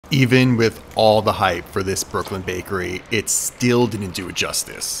Even with all the hype for this Brooklyn bakery, it still didn't do it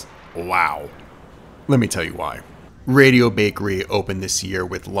justice. Wow. Let me tell you why. Radio Bakery opened this year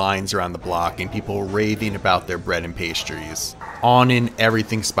with lines around the block and people raving about their bread and pastries. On an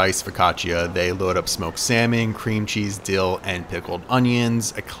everything spice focaccia, they load up smoked salmon, cream cheese, dill, and pickled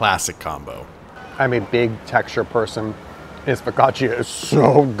onions, a classic combo. I'm a big texture person. This focaccia is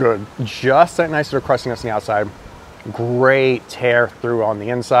so good. Just that nice little crustiness on the outside, great tear through on the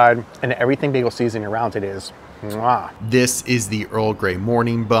inside, and everything bagel seasoning around it is mwah. This is the Earl Grey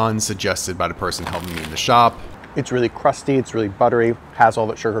morning bun suggested by the person helping me in the shop. It's really crusty, it's really buttery, has all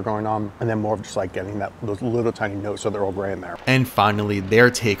that sugar going on, and then more of just like getting those little tiny notes of the Earl Grey in there. And finally, their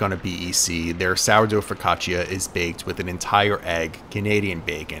take on a BEC, their sourdough focaccia is baked with an entire egg, Canadian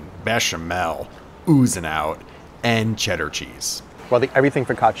bacon, bechamel, oozing out, and cheddar cheese. Well, the everything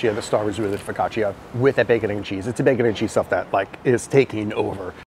focaccia, the star was really the focaccia with that bacon and cheese. It's a bacon and cheese stuff that like is taking over.